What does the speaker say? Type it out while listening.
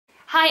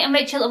Hi, I'm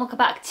Rachel and welcome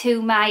back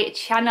to my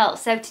channel.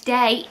 So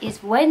today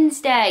is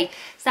Wednesday,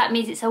 so that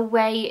means it's a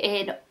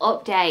weigh-in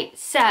update.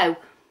 So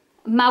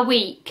my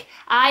week,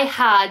 I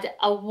had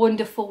a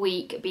wonderful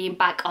week being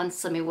back on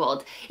Slimming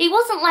World. It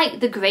wasn't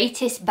like the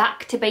greatest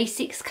back to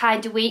basics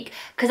kind of week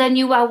because I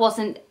knew I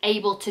wasn't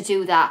able to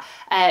do that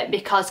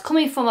because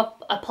coming from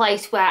a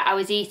place where I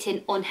was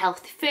eating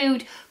unhealthy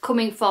food,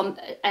 coming from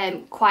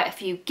quite a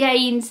few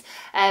gains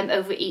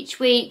over each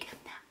week,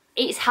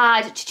 it's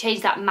hard to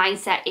change that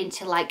mindset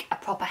into like a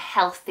proper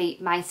healthy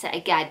mindset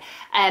again.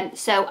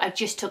 So I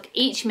just took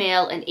each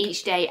meal and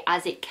each day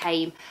as it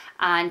came.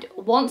 And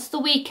once the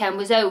weekend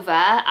was over,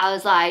 I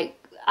was like,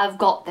 I've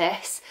got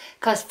this.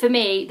 Because for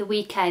me, the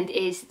weekend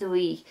is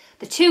the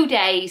 2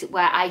 days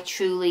where I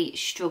truly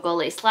struggle.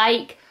 It's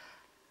like,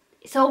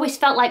 it's always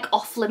felt like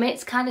off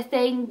limits kind of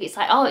thing. It's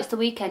like, oh, it's the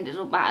weekend, it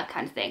doesn't matter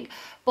kind of thing.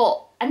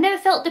 But I never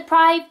felt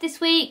deprived this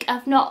week.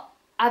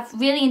 I've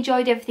really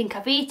enjoyed everything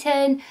I've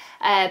eaten.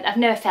 I've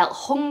never felt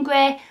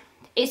hungry.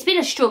 It's been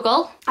a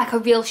struggle, like a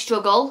real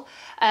struggle.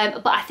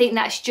 But I think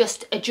that's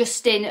just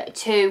adjusting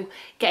to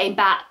getting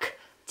back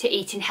to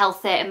eating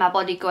healthy and my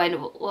body going,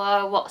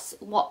 whoa,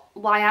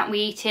 why aren't we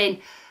eating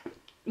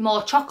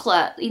more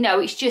chocolate? You know,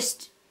 it's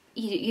just,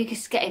 you're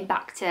just getting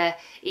back to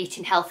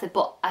eating healthy,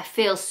 but I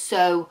feel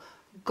so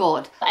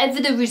good. Whatever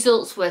the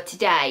results were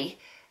today,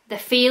 the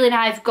feeling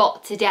I've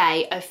got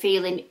today of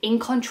feeling in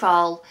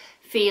control,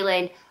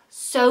 feeling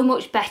so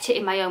much better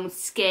in my own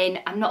skin.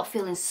 I'm not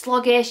feeling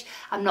sluggish,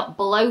 I'm not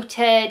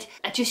bloated,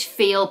 I just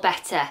feel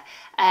better.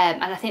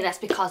 And I think that's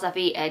because I've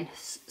eaten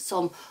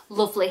some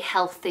lovely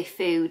healthy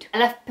food.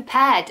 And I've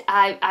prepared,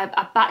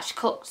 I batch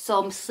cooked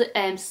some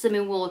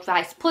Slimming World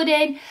rice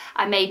pudding.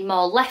 I made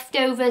more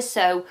leftovers,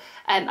 so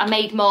I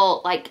made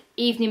more like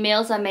evening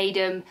meals. I made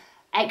them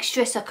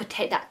extra so I could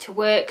take that to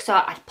work. So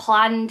I'd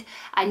planned,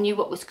 I knew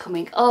what was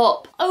coming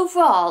up.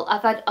 Overall,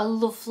 I've had a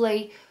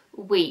lovely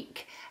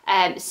week.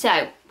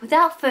 So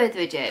without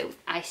further ado,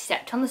 I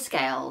stepped on the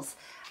scales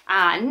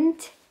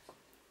and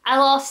I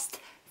lost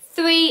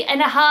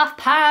 3.5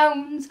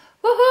 pounds.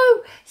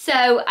 Woohoo!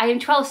 So I am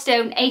 12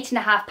 stone,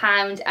 8.5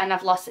 pounds, and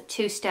I've lost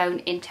 2 stone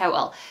in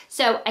total.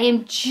 So I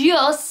am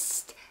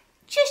just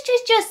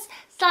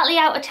slightly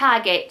out of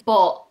target,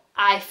 but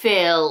I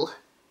feel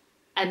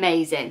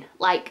amazing,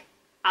 like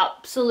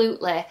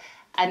absolutely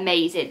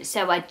amazing.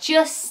 So I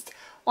just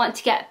want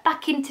to get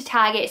back into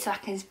Target so I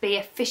can be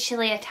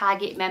officially a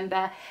Target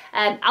member.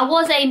 I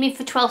was aiming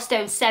for 12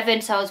 stone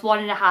 7, so I was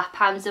 1.5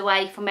 pounds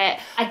away from it.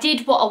 I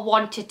did what I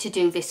wanted to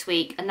do this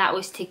week, and that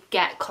was to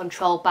get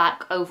control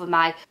back over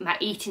my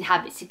eating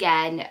habits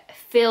again,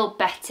 feel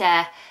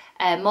better,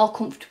 more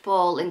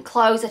comfortable in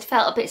clothes. I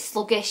felt a bit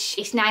sluggish.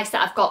 It's nice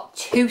that I've got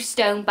 2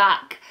 stone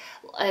back,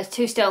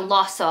 2 stone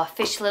loss, so I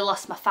officially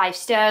lost my 5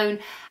 stone.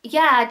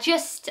 Yeah, I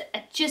just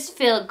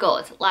feel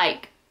good,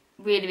 like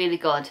really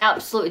good. I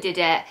absolutely did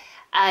it,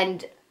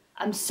 and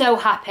I'm so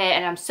happy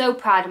and I'm so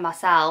proud of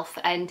myself.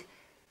 And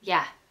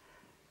yeah,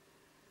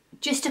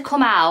 just to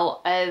come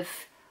out of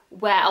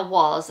where I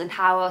was and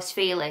how I was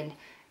feeling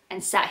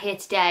and sat here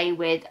today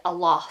with a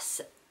loss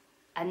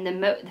and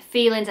the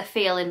feelings I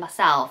feel in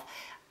myself,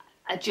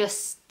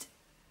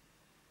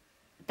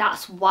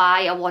 that's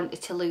why I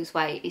wanted to lose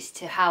weight, is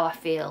to how I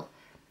feel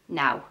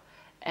now.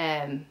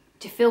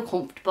 To feel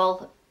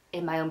comfortable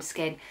in my own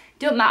skin.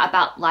 Don't matter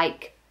about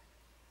like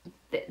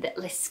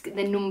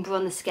the number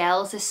on the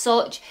scales as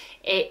such.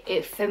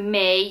 For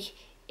me,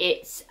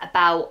 it's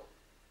about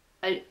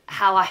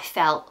how I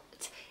felt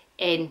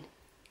in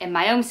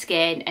my own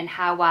skin and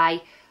how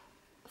I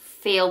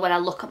feel when I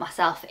look at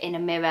myself in a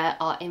mirror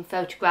or in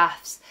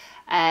photographs,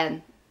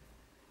 and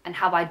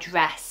how I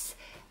dress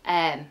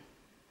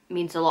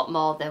means a lot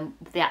more than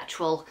the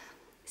actual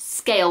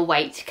scale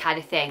weight kind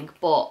of thing.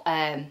 But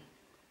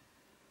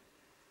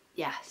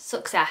yeah,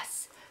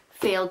 success,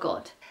 feel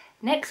good.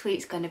 Next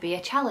week's going to be a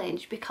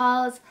challenge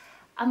because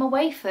I'm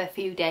away for a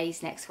few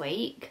days next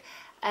week,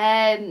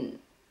 and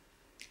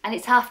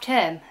it's half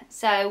term.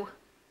 So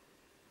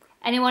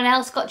anyone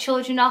else got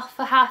children off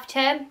for half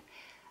term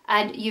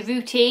and your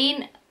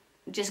routine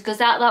just goes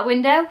out that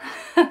window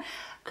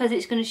because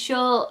it's going to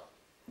sure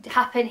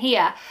happen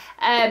here.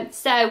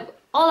 So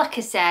all I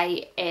can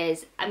say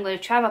is I'm going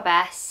to try my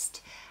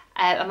best.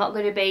 I'm not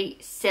going to be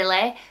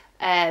silly.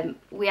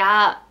 We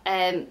are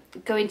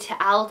going to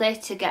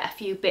Aldi to get a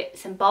few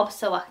bits and bobs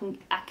so I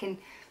can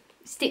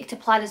stick to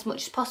plan as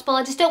much as possible.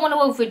 I just don't want to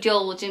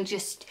overindulge and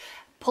just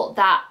put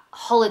that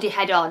holiday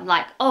head on,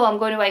 like, oh, I'm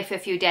going away for a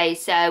few days,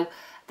 so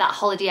that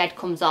holiday head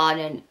comes on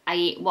and I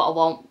eat what I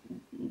want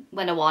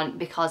when I want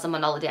because I'm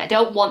on holiday. I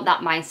don't want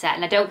that mindset,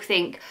 and I don't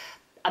think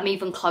I'm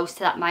even close to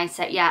that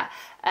mindset yet.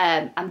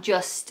 I'm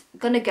just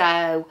gonna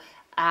go,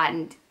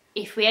 and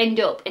if we end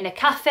up in a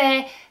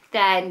cafe,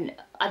 then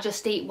I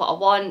just eat what I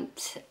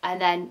want and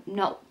then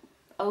not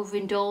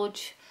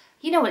overindulge.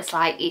 You know what it's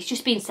like. It's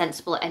just being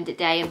sensible at the end of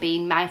the day and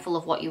being mindful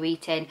of what you're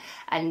eating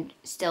and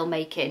still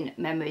making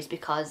memories,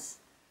 because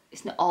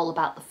it's not all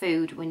about the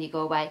food when you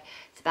go away.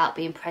 It's about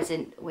being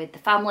present with the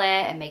family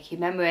and making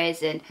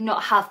memories and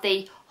not have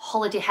the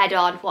holiday head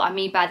on. What I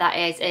mean by that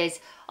is,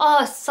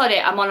 oh, sorry,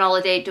 I'm on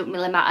holiday, it doesn't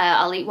really matter,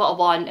 I'll eat what I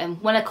want,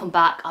 and when I come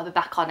back, I'll be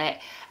back on it,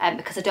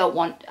 because I don't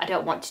want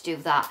to do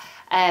that.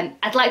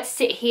 I'd like to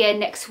sit here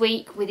next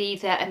week with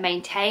either a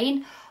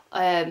maintain.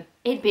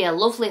 It'd be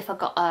lovely if I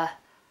got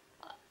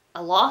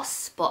a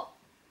loss, but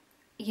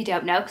you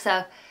don't know.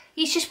 So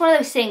it's just one of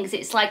those things.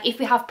 It's like if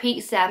we have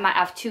pizza, I might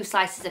have 2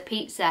 slices of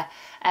pizza,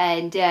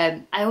 and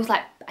I always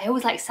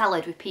like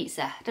salad with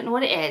pizza. I don't know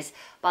what it is,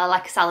 but I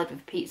like a salad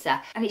with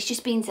pizza, and it's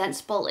just being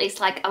sensible. It's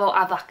like I won't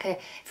have like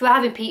if we're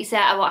having pizza,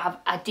 I won't have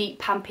a deep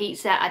pan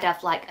pizza. I'd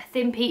have like a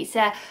thin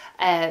pizza,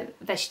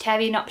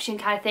 vegetarian option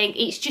kind of thing.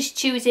 It's just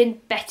choosing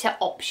better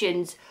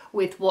options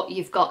with what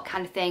you've got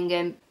kind of thing,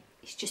 and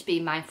it's just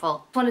being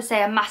mindful. I want to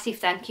say a massive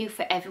thank you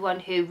for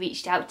everyone who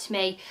reached out to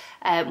me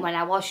when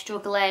I was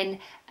struggling,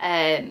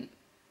 and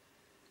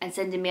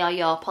sending me all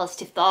your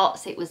positive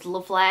thoughts. It was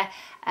lovely,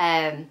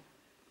 and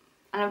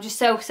I'm just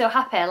so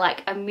happy.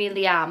 Like, I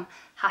really am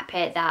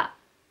happy that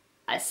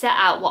I set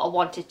out what I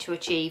wanted to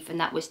achieve, and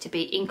that was to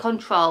be in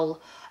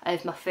control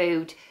of my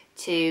food,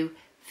 to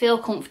feel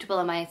comfortable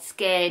in my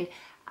skin,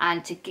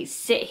 and to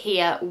sit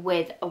here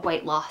with a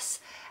weight loss,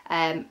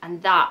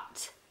 and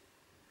that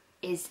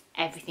is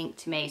everything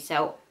to me.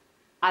 So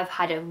I've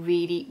had a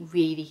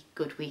really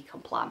good week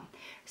on plan.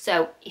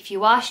 So if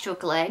you are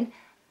struggling,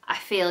 I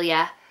feel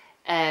ya.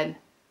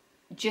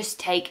 Just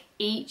take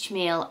each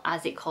meal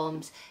as it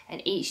comes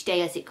and each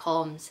day as it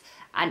comes,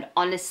 and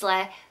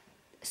honestly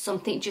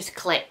something just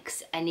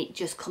clicks and it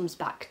just comes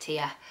back to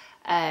you,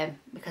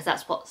 because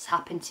that's what's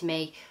happened to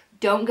me.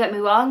 Don't get me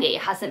wrong, it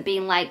hasn't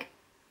been like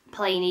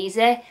plain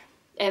easy,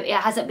 it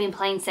hasn't been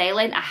plain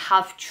sailing. I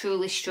have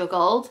truly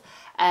struggled,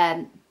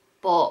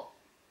 but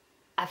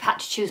I've had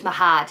to choose my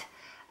hard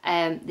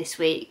this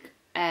week.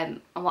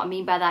 And what I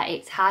mean by that,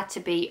 it's hard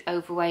to be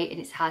overweight and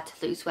it's hard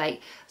to lose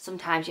weight.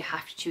 Sometimes you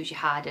have to choose your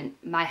hard, and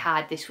my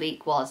hard this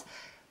week was,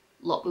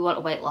 look, we want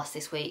a weight loss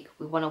this week.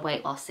 We want a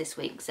weight loss this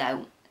week.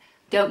 So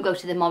don't go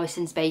to the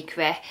Morrison's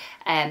bakery.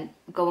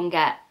 Go and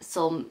get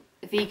some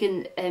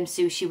vegan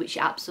sushi, which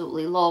you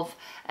absolutely love.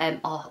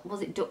 Or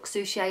was it duck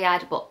sushi I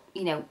had? But,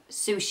 you know,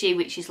 sushi,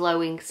 which is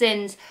low in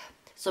sins.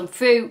 Some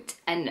fruit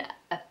and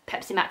a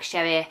Pepsi Max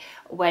cherry.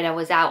 When I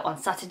was out on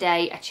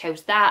Saturday, I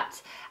chose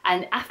that,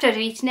 and after I'd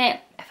eaten it,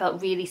 I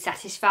felt really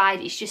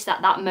satisfied. It's just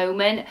that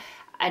moment,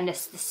 and the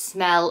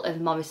smell of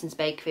Morrison's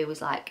bakery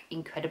was like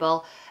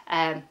incredible.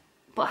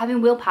 But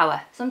having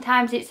willpower,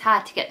 sometimes it's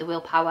hard to get the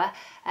willpower,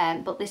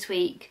 but this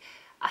week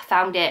I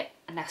found it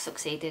and I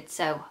succeeded.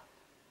 So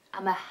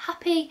I'm a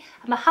happy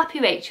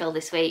Rachel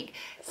this week.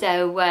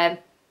 So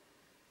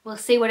we'll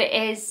see what it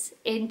is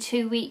in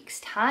 2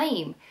 weeks'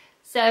 time.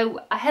 So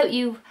I hope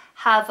you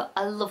have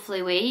a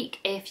lovely week.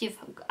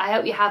 I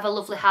hope you have a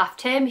lovely half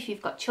term if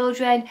you've got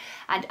children.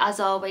 And as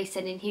always,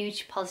 sending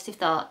huge positive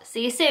thoughts.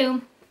 See you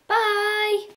soon. Bye.